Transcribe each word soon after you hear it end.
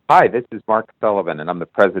Hi, this is Mark Sullivan, and I'm the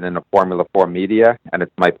president of Formula 4 Media, and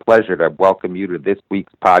it's my pleasure to welcome you to this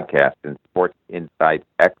week's podcast in Sports Insight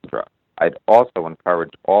Extra. I'd also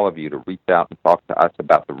encourage all of you to reach out and talk to us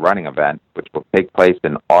about the running event, which will take place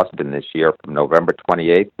in Austin this year from November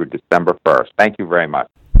 28th through December 1st. Thank you very much.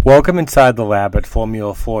 Welcome inside the lab at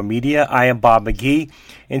Formula 4 Media. I am Bob McGee,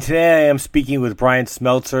 and today I am speaking with Brian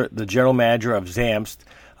Smeltzer, the general manager of ZAMST,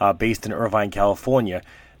 based in Irvine, California.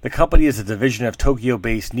 The company is a division of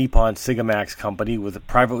Tokyo-based Nippon Sigamax company with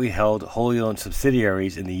privately held, wholly owned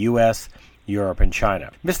subsidiaries in the U.S., Europe, and China.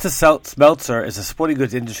 Mr. Smeltzer is a sporting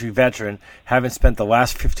goods industry veteran, having spent the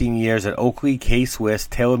last 15 years at Oakley, K-Swiss,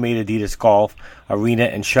 TaylorMade Adidas Golf, Arena,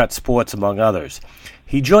 and Schutt Sports, among others.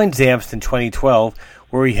 He joined ZAMST in 2012,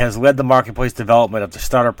 where he has led the marketplace development of the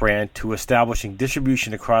startup brand to establishing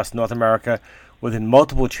distribution across North America within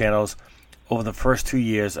multiple channels over the first 2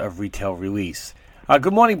 years of retail release.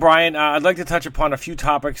 Good morning, Brian. I'd like to touch upon a few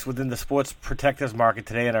topics within the sports protectives market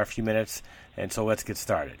today in our few minutes, and so let's get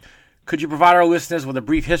started. Could you provide our listeners with a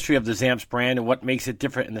brief history of the ZAMST brand and what makes it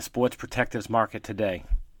different in the sports protectives market today?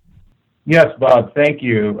 Yes, Bob, thank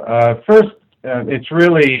you. First, it's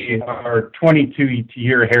really our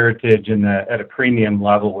 22-year heritage at a premium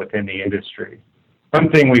level within the industry. One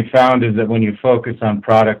thing we found is that when you focus on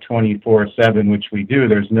product 24/7, which we do,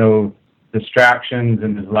 there's no distractions,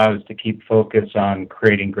 and it allows us to keep focus on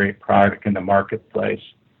creating great product in the marketplace.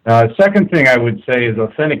 Second thing I would say is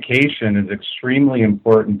authentication is extremely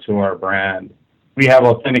important to our brand. We have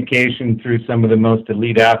authentication through some of the most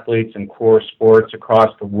elite athletes in core sports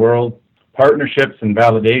across the world, partnerships and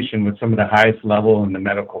validation with some of the highest level in the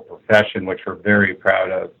medical profession, which we're very proud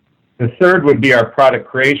of. The third would be our product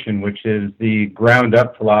creation, which is the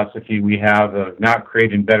ground-up philosophy we have of not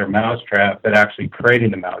creating better mousetrap, but actually creating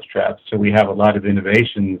the mousetrap. So we have a lot of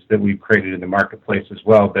innovations that we've created in the marketplace as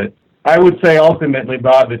well. But I would say ultimately,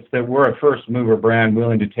 Bob, it's that we're a first-mover brand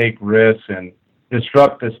willing to take risks and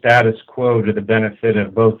disrupt the status quo to the benefit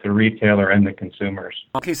of both the retailer and the consumers.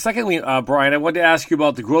 Okay, secondly, Brian, I wanted to ask you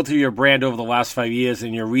about the growth of your brand over the last 5 years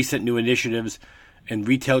and your recent new initiatives in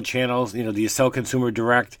retail channels. Do you sell consumer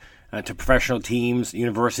direct to professional teams,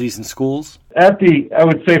 universities, and schools? I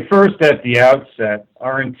would say first at the outset,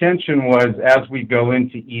 our intention was as we go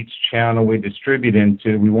into each channel we distribute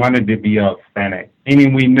into, we wanted to be authentic.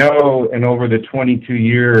 Meaning we know, and over the 22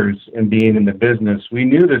 years in being in the business, we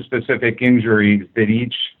knew the specific injuries that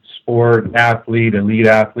each sport, athlete, elite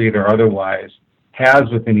athlete, or otherwise has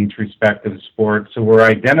within each respective sport. So we're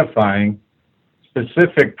identifying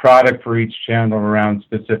specific product for each channel around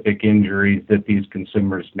specific injuries that these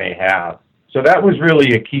consumers may have. So that was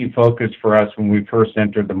really a key focus for us when we first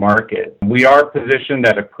entered the market. We are positioned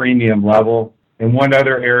at a premium level, and one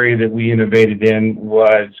other area that we innovated in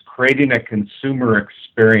was creating a consumer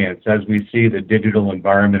experience. As we see, the digital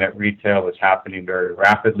environment at retail is happening very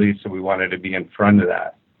rapidly, so we wanted to be in front of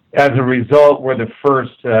that. As a result, we're the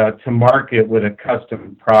first to market with a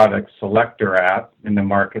custom product selector app in the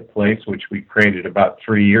marketplace, which we created about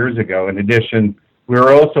 3 years ago. In addition, we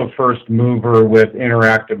were also first mover with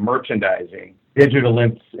interactive merchandising, digital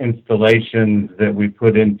installations that we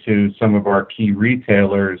put into some of our key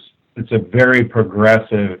retailers. It's a very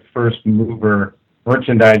progressive first mover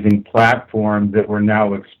merchandising platform that we're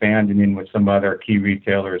now expanding in with some other key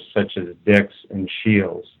retailers such as Dick's and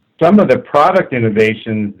Scheels. Some of the product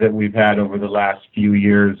innovations that we've had over the last few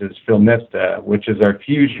years is Filmista, which is our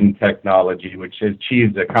fusion technology, which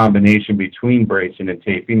achieves a combination between bracing and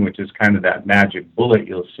taping, which is kind of that magic bullet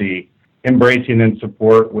you'll see in bracing and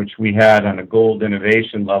support, which we had on a Gold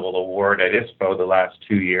Innovation Level Award at ISPO the last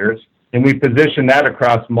 2 years. And we position that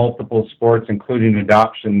across multiple sports, including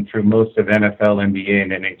adoption through most of NFL, NBA,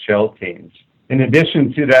 and NHL teams. In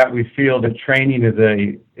addition to that, we feel that training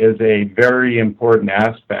is a very important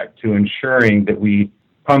aspect to ensuring that we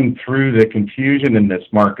come through the confusion in this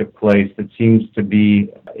marketplace that seems to be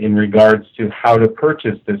in regards to how to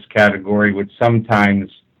purchase this category, which sometimes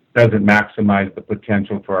doesn't maximize the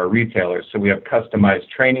potential for our retailers. So we have customized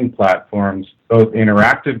training platforms, both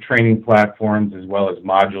interactive training platforms as well as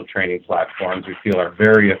module training platforms we feel are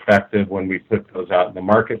very effective when we put those out in the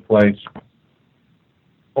marketplace.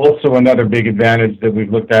 Also, another big advantage that we've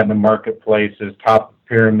looked at in the marketplace is top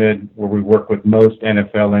pyramid, where we work with most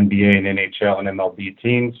NFL, NBA, and NHL and MLB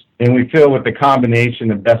teams. And we feel with the combination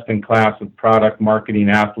of best-in-class with product marketing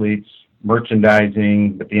athletes,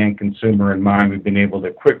 merchandising, with the end consumer in mind, we've been able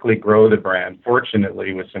to quickly grow the brand,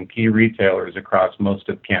 fortunately, with some key retailers across most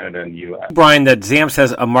of Canada and the U.S. Brian, that Zamps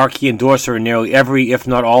has a marquee endorser in nearly every, if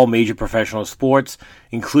not all, major professional sports,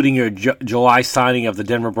 including your July signing of the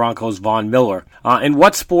Denver Broncos' Von Miller. In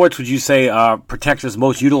what sports would you say protectives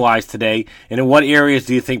most utilized today, and in what areas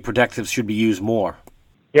do you think protectives should be used more?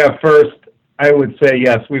 Yeah, first, I would say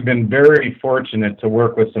yes, we've been very fortunate to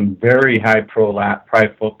work with some very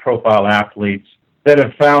high-profile athletes that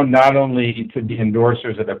have found not only to be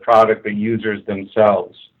endorsers of the product, but users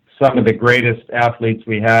themselves. Some of the greatest athletes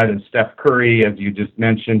we had is Steph Curry, as you just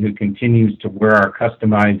mentioned, who continues to wear our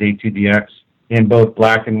customized A2DX in both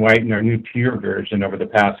black and white and our new pure version over the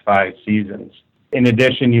past 5 seasons. In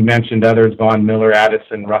addition, you mentioned others, Von Miller,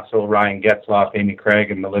 Addison Russell, Ryan Getzlaf, Amy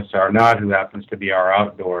Craig, and Melissa Arnott, who happens to be our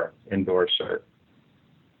outdoor endorser.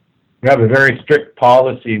 We have a very strict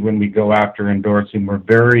policy when we go after endorsing. We're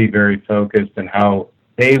very, very focused on how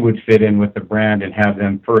they would fit in with the brand and have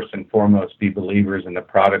them first and foremost be believers in the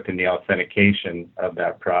product and the authentication of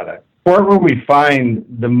that product. Sport where we find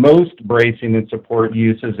the most bracing and support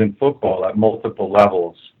uses in football at multiple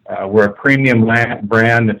levels. We're a premium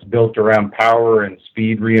brand that's built around power and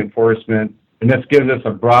speed reinforcement, and this gives us a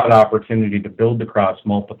broad opportunity to build across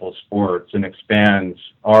multiple sports and expands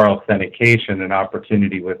our authentication and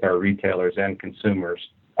opportunity with our retailers and consumers.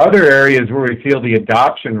 Other areas where we feel the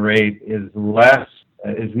adoption rate is less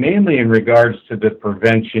is mainly in regards to the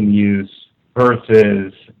prevention use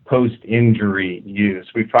versus post-injury use.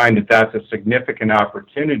 We find that that's a significant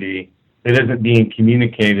opportunity that isn't being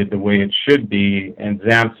communicated the way it should be, and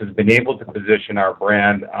Zamps has been able to position our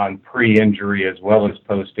brand on pre-injury as well as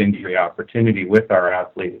post-injury opportunity with our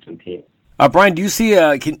athletes and teams. Brian, do you see,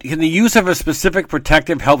 can the use of a specific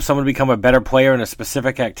protective help someone become a better player in a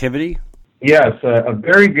specific activity? Yes, a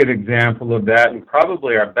very good example of that, and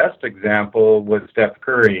probably our best example, was Steph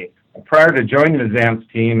Curry. Prior to joining the Zamps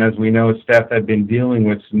team, as we know, Steph had been dealing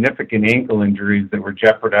with significant ankle injuries that were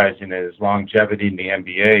jeopardizing his longevity in the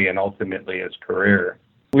NBA and ultimately his career.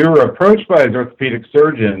 We were approached by his orthopedic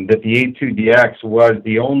surgeon that the A2DX was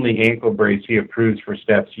the only ankle brace he approves for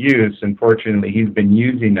Steph's use, and fortunately he's been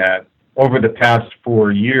using that over the past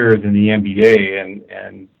 4 years in the NBA,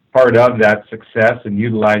 and part of that success in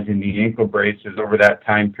utilizing the ankle braces over that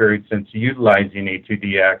time period since utilizing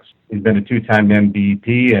A2DX, he's been a 2-time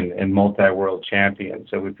MVP and multi-world champion.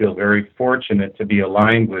 So we feel very fortunate to be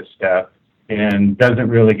aligned with Steph, and doesn't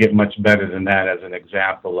really get much better than that as an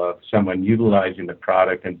example of someone utilizing the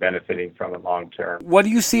product and benefiting from it long term. What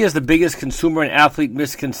do you see as the biggest consumer and athlete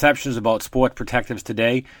misconceptions about sport protectives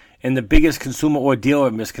today, and the biggest consumer or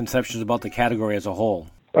dealer misconceptions about the category as a whole?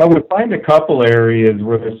 Well, we find a couple areas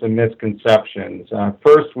where there's some misconceptions.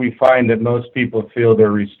 First, we find that most people feel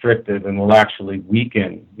they're restrictive and will actually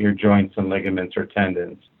weaken your joints and ligaments or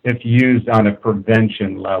tendons if used on a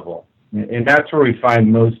prevention level. And that's where we find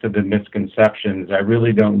most of the misconceptions. I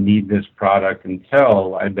really don't need this product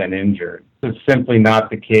until I've been injured. It's simply not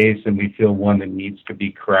the case, and we feel one that needs to be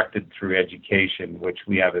corrected through education, which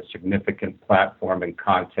we have a significant platform and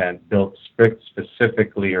content built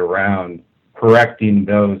specifically around correcting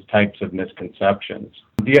those types of misconceptions.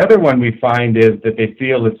 The other one we find is that they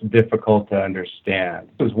feel it's difficult to understand.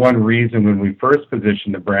 This was one reason when we first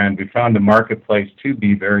positioned the brand, we found the marketplace to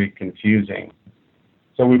be very confusing.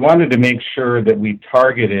 So we wanted to make sure that we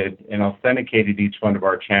targeted and authenticated each one of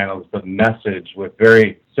our channels, the message with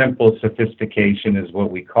very simple sophistication is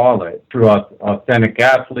what we call it, through authentic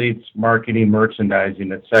athletes, marketing, merchandising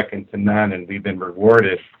that's second to none, and we've been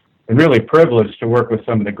rewarded and really privileged to work with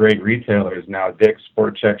some of the great retailers now, Dick's,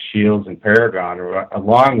 Sport Chek, Shields, and Paragon,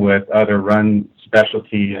 along with other run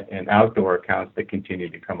specialty and outdoor accounts that continue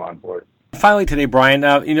to come on board. Finally today, Brian,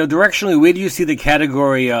 directionally, where do you see the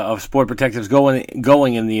category of sport protectives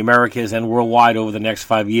going in the Americas and worldwide over the next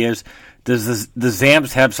 5 years? Does the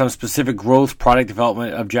Zamps have some specific growth, product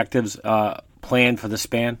development objectives planned for the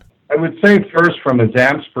span? I would say first, from a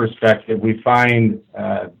Zamps perspective, we find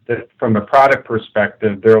that from a product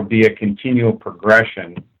perspective, there will be a continual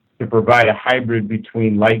progression to provide a hybrid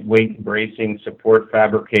between lightweight bracing support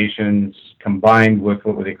fabrications combined with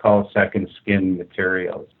what they call second skin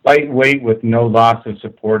materials. Lightweight with no loss of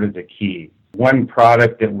support is a key. One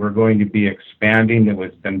product that we're going to be expanding that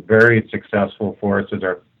has been very successful for us is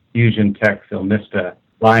our Fusion Tech Filmista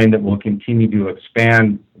line that will continue to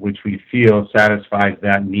expand, which we feel satisfies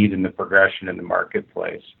that need in the progression in the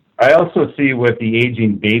marketplace. I also see with the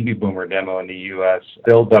aging baby boomer demo in the U.S.,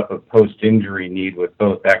 build up of post-injury need with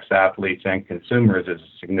both ex-athletes and consumers as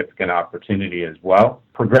a significant opportunity as well.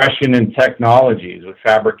 Progression in technologies with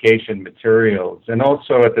fabrication materials, and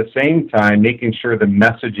also at the same time making sure the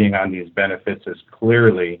messaging on these benefits is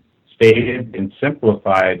clearly stated and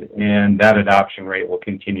simplified, and that adoption rate will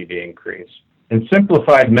continue to increase. And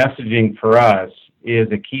simplified messaging for us is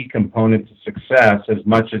a key component to success as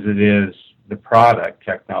much as it is the product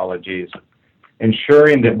technologies,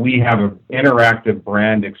 ensuring that we have an interactive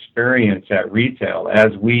brand experience at retail as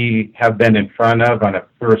we have been in front of on a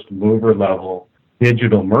first mover level.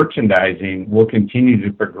 Digital merchandising will continue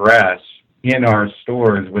to progress in our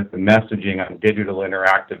stores with the messaging on digital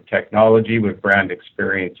interactive technology with brand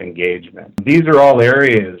experience engagement. These are all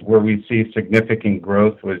areas where we see significant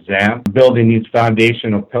growth with ZAMP. Building these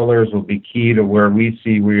foundational pillars will be key to where we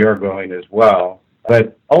see we are going as well.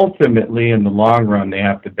 But ultimately, in the long run, they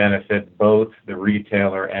have to benefit both the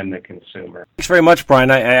retailer and the consumer. Thanks very much,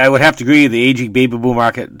 Brian. I would have to agree the aging baby boom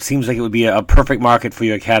market seems like it would be a perfect market for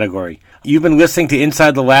your category. You've been listening to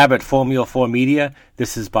Inside the Lab at Formula 4 Media.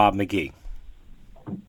 This is Bob McGee.